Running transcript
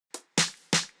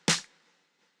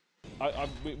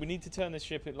We need to turn this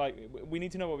ship, we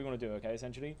need to know what we want to do, okay,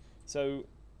 essentially. So,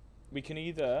 we can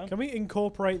either... Can we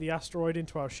incorporate the asteroid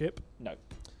into our ship? No. Are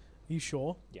you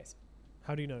sure? Yes.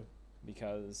 How do you know?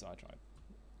 Because I tried.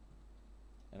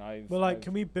 And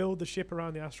can we build the ship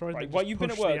around the asteroid? Right, while you've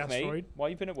been at work, mate. While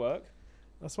you've been at work...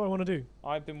 That's what I want to do.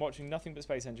 I've been watching nothing but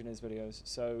Space Engineers videos,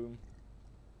 so...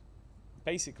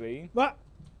 Basically... What?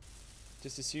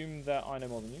 Just assume that I know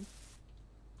more than you.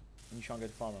 And you shan't go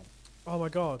to far wrong. Oh my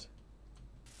god.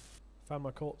 Found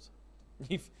my corpse.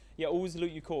 Yeah, always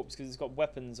loot your corpse because it's got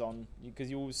weapons on. Because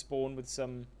you always spawn with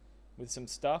some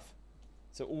stuff.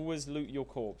 So always loot your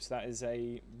corpse. That is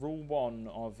a rule 1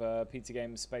 of Pizza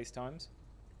Games Space Times.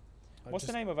 What's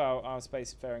the name of our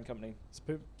spacefaring company?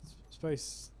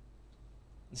 Space.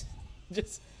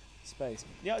 Just space.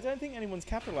 Yeah, I don't think anyone's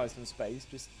capitalised on space.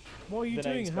 Just. What are you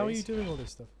doing? How are you doing all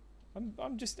this stuff?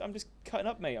 I'm just cutting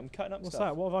up, mate. I'm cutting up What's stuff.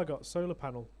 that? What have I got? Solar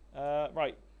panel.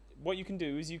 Right. What you can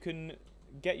do is you can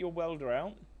get your welder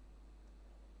out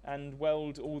and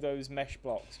weld all those mesh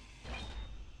blocks.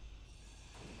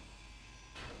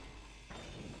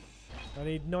 I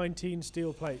need 19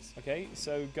 steel plates. Okay,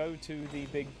 so go to the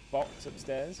big box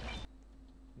upstairs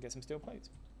and get some steel plates.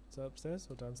 Is that upstairs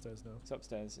or downstairs now? It's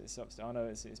upstairs. It's upstairs. I know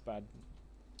it's bad.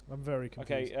 I'm very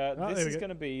confused. Okay, this is going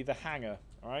to be the hangar.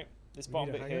 All right, this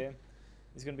bottom bit here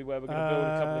is going to be where we're going to build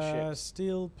a couple of ships.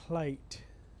 Steel plate.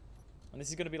 And this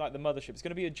is going to be like the mothership. It's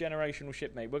going to be a generational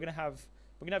ship, mate. We're going to have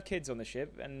kids on the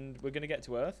ship, and we're going to get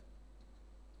to Earth.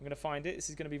 I'm going to find it. This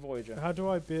is going to be Voyager. How do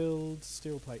I build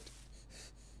steel plate?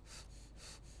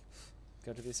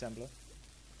 Go to the assembler.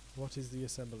 What is the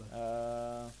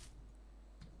assembler?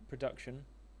 Production.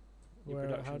 Your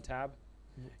production tab.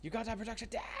 You got that production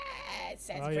tab. It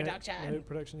says production. Yeah. No,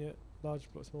 production yet.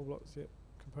 Large blocks, small blocks yet.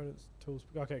 Components, tools.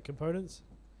 Okay, components.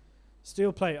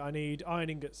 Steel plate. I need iron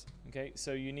ingots. Okay,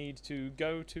 so you need to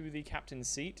go to the captain's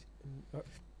seat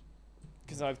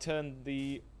because I've turned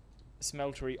the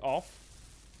smeltery off,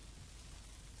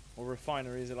 or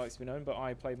refinery as it likes to be known. But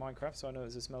I play Minecraft, so I know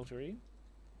it's a smeltery.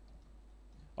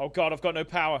 Oh god, I've got no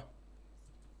power.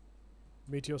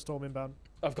 Meteor storm inbound.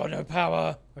 I've got no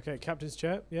power. Okay, captain's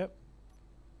chair. Yep.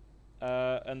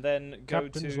 And then go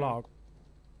captain's to log.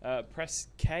 Press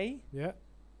K. Yeah.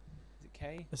 Is it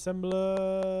K?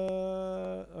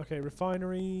 Assembler. Okay,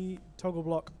 refinery toggle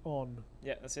block on.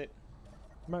 Yeah, that's it.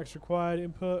 Max required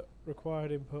input.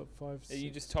 Required input 5. Yeah, you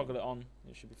just toggle it on.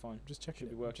 It should be fine. Just checking.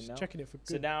 Should be working now. Checking it for good.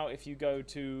 So now, if you go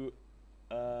to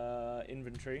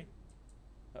inventory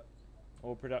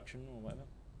or production or whatever.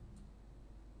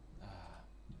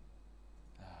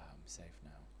 I'm safe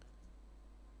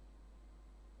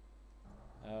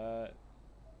now.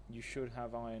 You should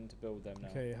have iron to build them now.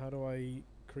 Okay, how do I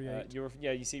create?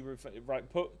 You see,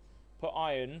 right. Put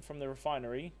iron from the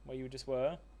refinery where you just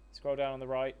were. Scroll down on the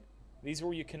right. These are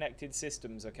all your connected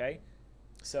systems. Okay.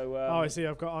 So. I see.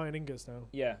 I've got iron ingots now.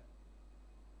 Yeah.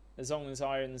 As long as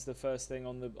iron's the first thing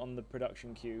on the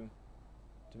production queue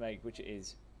to make, which it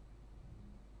is.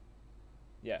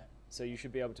 Yeah. So you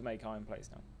should be able to make iron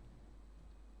plates now.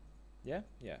 Yeah.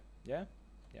 Yeah. Yeah.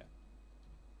 Yeah.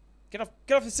 Get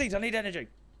off the seat! I need energy.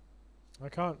 I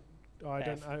can't.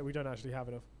 We don't actually have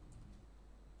enough.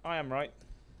 I am right.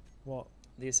 What?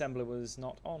 The assembler was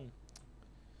not on.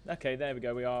 Okay, there we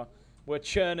go. We're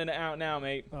churning it out now,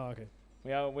 mate. Oh, okay.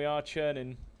 We are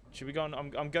churning. Should we go on?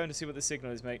 I'm going to see what the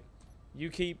signal is, mate.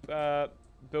 You keep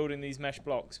building these mesh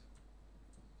blocks.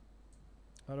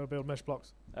 How do I build mesh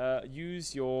blocks?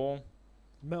 Use your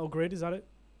metal grid. Is that it?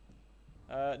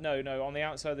 No. On the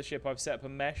outside of the ship, I've set up a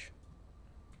mesh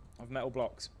of metal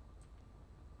blocks.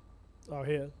 Oh,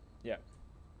 here. Yeah.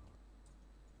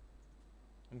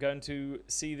 I'm going to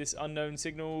see this unknown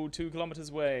signal 2 kilometers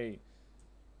away.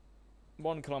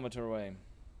 1 kilometer away.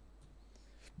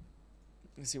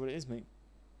 Let's see what it is, mate.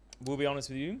 We'll be honest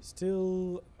with you.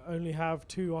 Still only have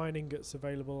 2 iron ingots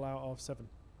available out of 7.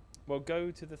 Well, go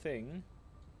to the thing.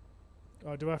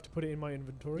 Oh, do I have to put it in my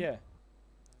inventory? Yeah.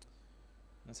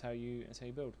 That's how you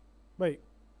build. Wait.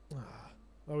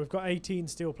 Oh, we've got 18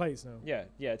 steel plates now.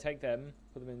 Yeah. Take them,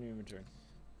 put them in your inventory.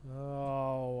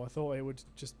 Oh, I thought it would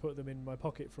just put them in my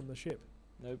pocket from the ship.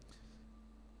 Nope.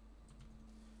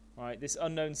 Alright, this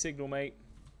unknown signal, mate.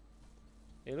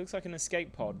 It looks like an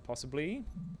escape pod, possibly.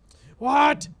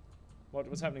 What?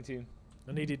 What's happening to you?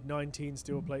 I needed 19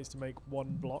 steel plates to make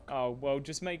 1 block. Oh, well,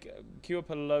 just queue up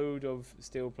a load of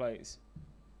steel plates.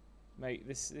 Mate,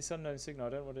 this unknown signal, I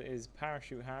don't know what it is.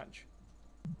 Parachute hatch.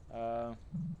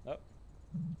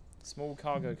 Small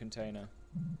cargo container.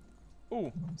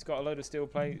 Ooh, it's got a load of steel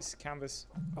plates, canvas.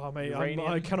 Oh, mate,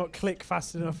 I cannot click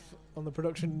fast enough on the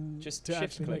production just to shift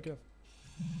actually click. make it.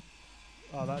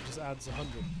 Oh, that just adds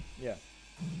 100. Yeah.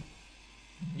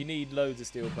 You need loads of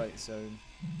steel plates, so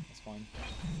that's fine.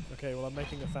 Okay, well I'm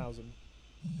making 1,000.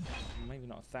 Maybe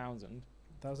not 1,000.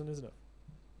 1,000 isn't it?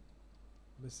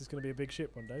 This is going to be a big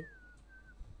ship one day.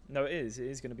 No, it is. It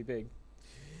is going to be big.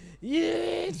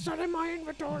 Yeah, it's not in my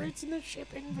inventory. It's in the ship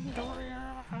inventory.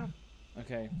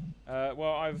 Okay.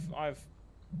 Well, I've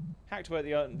hacked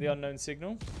away at the unknown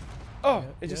signal. Oh,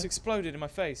 Yeah, it just exploded in my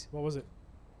face. What was it?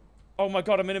 Oh my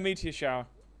god, I'm in a meteor shower.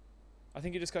 I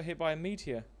think you just got hit by a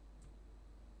meteor.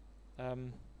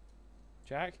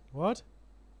 Jack? What?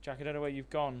 Jack, I don't know where you've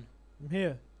gone. I'm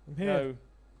here. I'm here. No.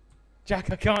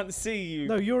 Jack, I can't see you.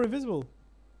 No, you're invisible.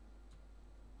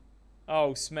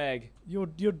 Oh, Smeg. Your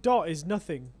dot is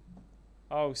nothing.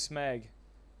 Oh, Smeg.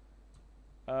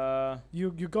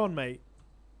 You're gone, mate.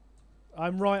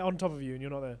 I'm right on top of you, and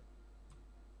you're not there.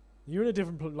 You're in a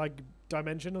different like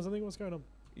dimension or something. What's going on?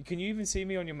 Can you even see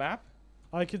me on your map?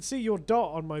 I can see your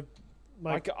dot on my.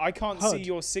 I can't HUD. see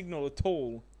your signal at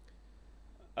all.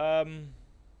 Oh,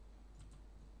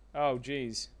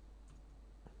 jeez.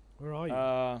 Where are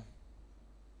you?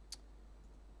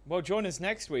 Well, join us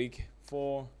next week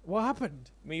for What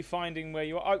happened? me finding where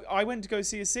you are. I went to go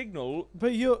see a signal,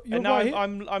 But you're and now right here.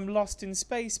 I'm lost in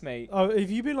space, mate. Oh,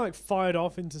 have you been like fired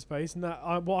off into space, and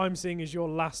that what I'm seeing is your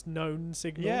last known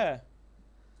signal? Yeah.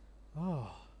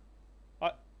 Oh.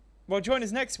 Well, join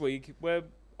us next week where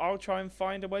I'll try and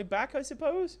find a way back, I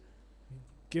suppose.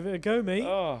 Give it a go, mate.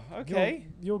 Oh, okay.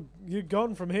 You're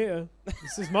gone from here.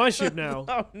 This is my ship now.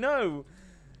 Oh no!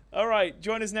 All right,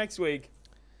 join us next week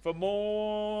for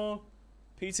more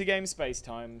Pizza Game Space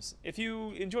Times. If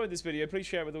you enjoyed this video, please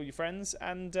share it with all your friends,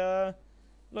 and look,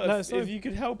 if you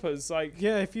could help us, like,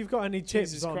 Yeah, if you've got any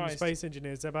tips Jesus on Christ. space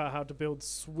engineers about how to build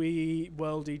sweet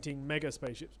world-eating mega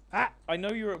spaceships. I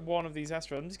know you're at one of these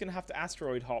asteroids. I'm just gonna have to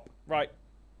asteroid hop. Right,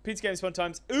 Pizza Games Fun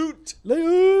Times. Oot!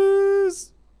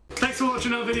 Lose! Thanks for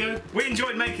watching our video. We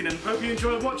enjoyed making them. Hope you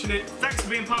enjoyed watching it. Thanks for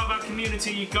being part of our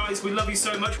community, you guys. We love you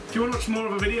so much. Do you want to watch more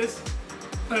of our videos?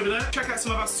 Over there. Check out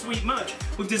some of our sweet merch.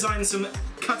 We've designed some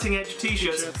cutting-edge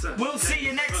t-shirts. We'll see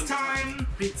you next time.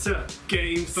 Pizza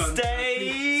Game Fun.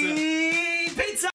 Stay pizza.